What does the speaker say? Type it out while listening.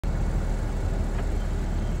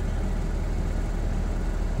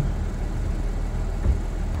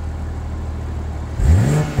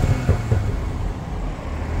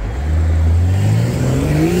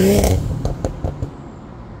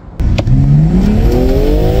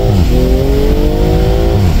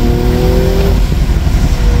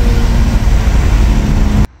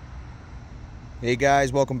Hey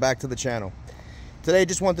guys, welcome back to the channel. Today I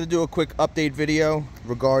just wanted to do a quick update video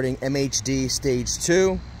regarding MHD Stage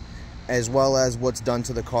 2 as well as what's done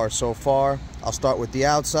to the car so far. I'll start with the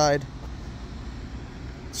outside.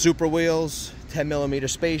 Super wheels, 10mm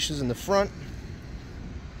spacers in the front.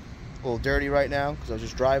 A little dirty right now because I was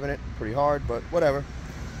just driving it pretty hard, but whatever.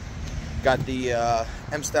 Got the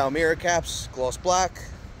M-style mirror caps, gloss black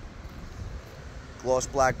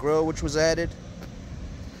grille which was added.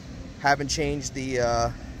 Haven't changed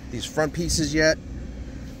the these front pieces yet,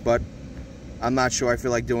 but I'm not sure I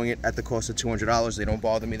feel like doing it at the cost of $200. They don't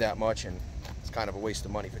bother me that much, and it's kind of a waste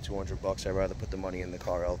of money for 200 bucks. I'd rather put the money in the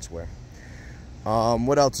car elsewhere.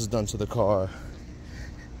 What else is done to the car?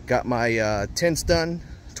 Got my tints done,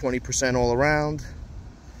 20% all around.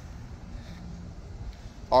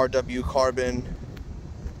 RW carbon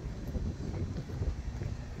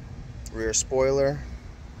rear spoiler.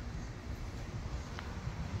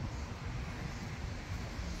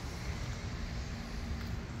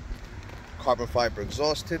 Carbon fiber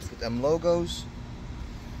exhaust tips with them logos.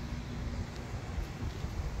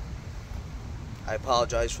 I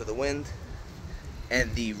apologize for the wind.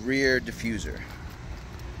 And the rear diffuser.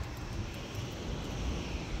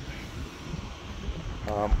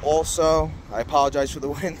 Also, I apologize for the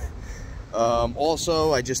wind.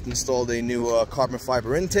 Also, I just installed a new carbon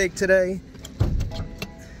fiber intake today.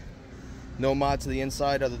 No mod to the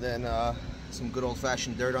inside other than some good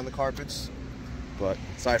old-fashioned dirt on the carpets. But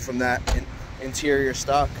aside from that, interior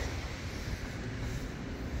stock.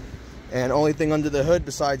 And only thing under the hood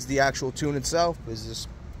besides the actual tune itself is this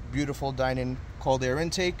beautiful Dinan cold air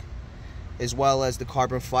intake, as well as the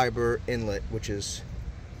carbon fiber inlet, which is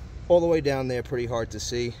all the way down there, pretty hard to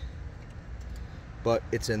see, but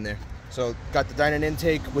it's in there. So got the Dinan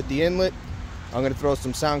intake with the inlet. I'm going to throw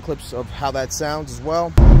some sound clips of how that sounds as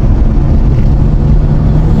well.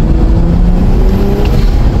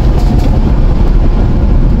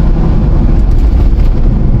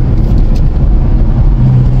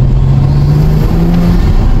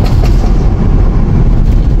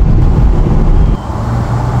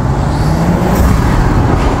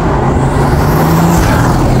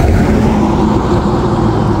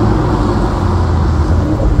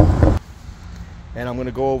 And I'm going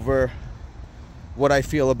to go over what I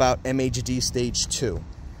feel about MHD Stage 2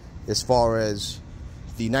 as far as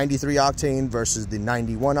the 93 octane versus the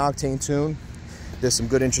 91 octane tune. There's some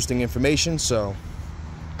good interesting information, so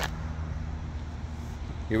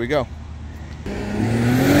here we go.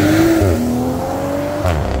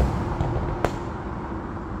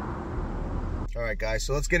 Alright guys,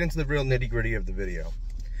 so let's get into the real nitty-gritty of the video.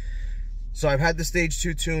 So I've had the Stage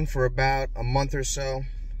 2 tune for about a month or so.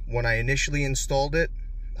 When I initially installed it,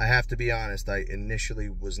 I have to be honest, I initially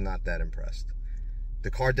was not that impressed.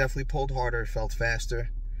 The car definitely pulled harder, felt faster,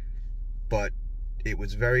 but it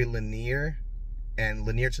was very linear, and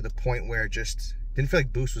linear to the point where it just didn't feel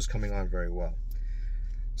like boost was coming on very well.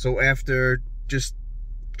 So after just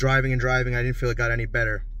driving and driving, I didn't feel it got any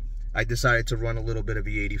better. I decided to run a little bit of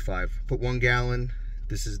E85. Put 1 gallon.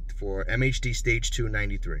 This is for MHD Stage 2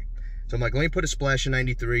 93. So I'm like, let me put a splash in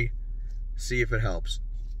 93, see if it helps.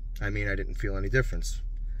 I mean, I didn't feel any difference.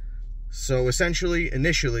 So essentially,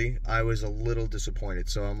 initially, I was a little disappointed.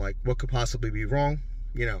 So I'm like, what could possibly be wrong?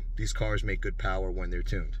 You know, these cars make good power when they're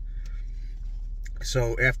tuned.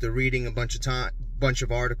 So after reading a bunch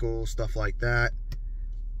of articles, stuff like that,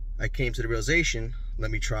 I came to the realization,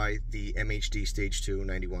 let me try the MHD Stage 2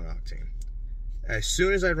 91 octane. As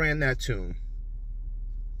soon as I ran that tune,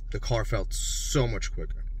 the car felt so much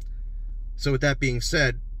quicker. So with that being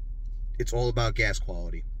said, it's all about gas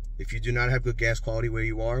quality. If you do not have good gas quality where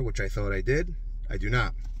you are, which I thought I did, I do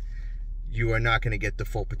not. You are not going to get the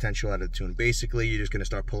full potential out of the tune. Basically, you're just going to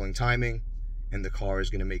start pulling timing, and the car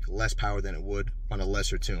is going to make less power than it would on a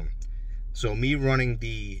lesser tune. So me running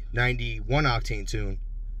the 91 octane tune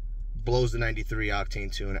blows the 93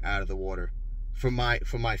 octane tune out of the water for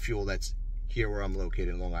my fuel that's here where I'm located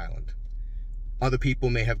in Long Island. Other people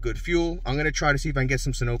may have good fuel. I'm going to try to see if I can get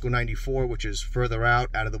some Sunoco 94, which is further out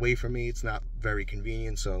of the way from me. It's not very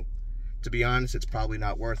convenient, so to be honest, it's probably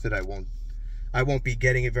not worth it. I won't be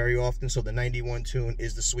getting it very often, so the 91 tune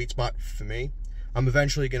is the sweet spot for me. I'm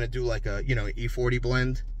eventually going to do like a, E40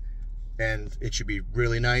 blend, and it should be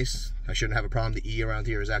really nice. I shouldn't have a problem. The E around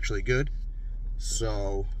here is actually good.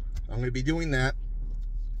 So I'm going to be doing that,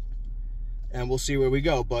 and we'll see where we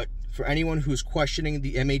go. But for anyone who's questioning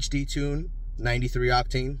the MHD tune, 93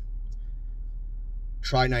 octane,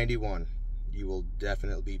 try 91. You will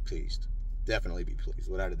definitely be pleased. Definitely be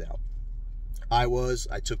pleased, without a doubt.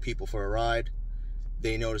 I took people for a ride.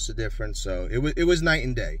 They noticed a difference, so it was night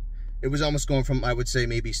and day. It was almost going from, I would say,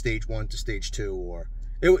 maybe stage 1 to stage 2, or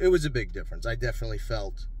it was a big difference. I definitely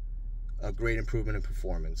felt a great improvement in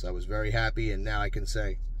performance. I was very happy, and now I can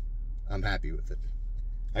say I'm happy with it.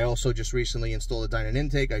 I also just recently installed a Dinan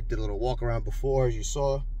intake. I did a little walk around before, as you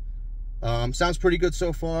saw. Sounds pretty good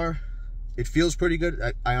so far. It feels pretty good.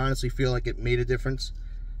 I honestly feel like it made a difference.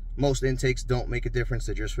 Most intakes don't make a difference.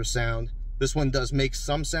 They're just for sound. This one does make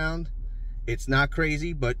some sound. It's not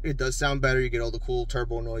crazy, but it does sound better. You get all the cool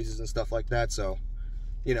turbo noises and stuff like that. So,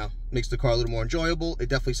 you know, makes the car a little more enjoyable. It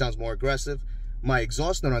definitely sounds more aggressive. My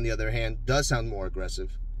exhaust note, on the other hand, does sound more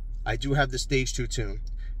aggressive. I do have the Stage 2 tune,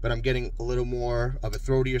 but I'm getting a little more of a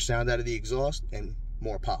throatier sound out of the exhaust and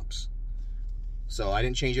more pops. So I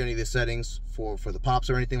didn't change any of the settings for the pops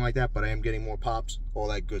or anything like that, but I am getting more pops, all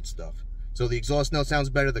that good stuff. So the exhaust note sounds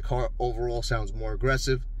better. The car overall sounds more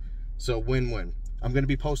aggressive. So win-win. I'm going to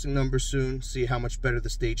be posting numbers soon, see how much better the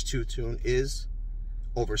Stage 2 tune is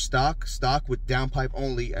over stock. Stock with downpipe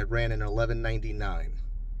only, I ran an 1199,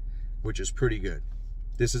 which is pretty good.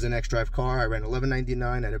 This is an Xdrive car. I ran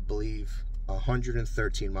 1199 at, I believe,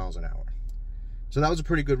 113 miles an hour. So that was a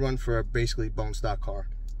pretty good run for a basically bone stock car.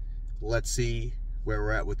 Let's see where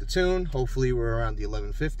we're at with the tune. Hopefully we're around the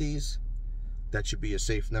 1150s. That should be a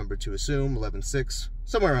safe number to assume, 11.6,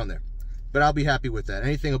 somewhere around there. But I'll be happy with that.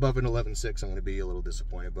 Anything above an 11.6, I'm going to be a little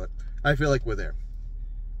disappointed, but I feel like we're there.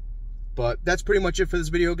 But that's pretty much it for this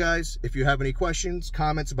video, guys. If you have any questions,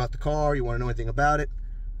 comments about the car, you want to know anything about it,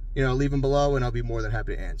 you know, leave them below and I'll be more than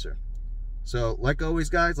happy to answer. So, like always,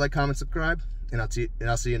 guys, like, comment, subscribe, and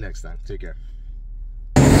I'll see you next time. Take care.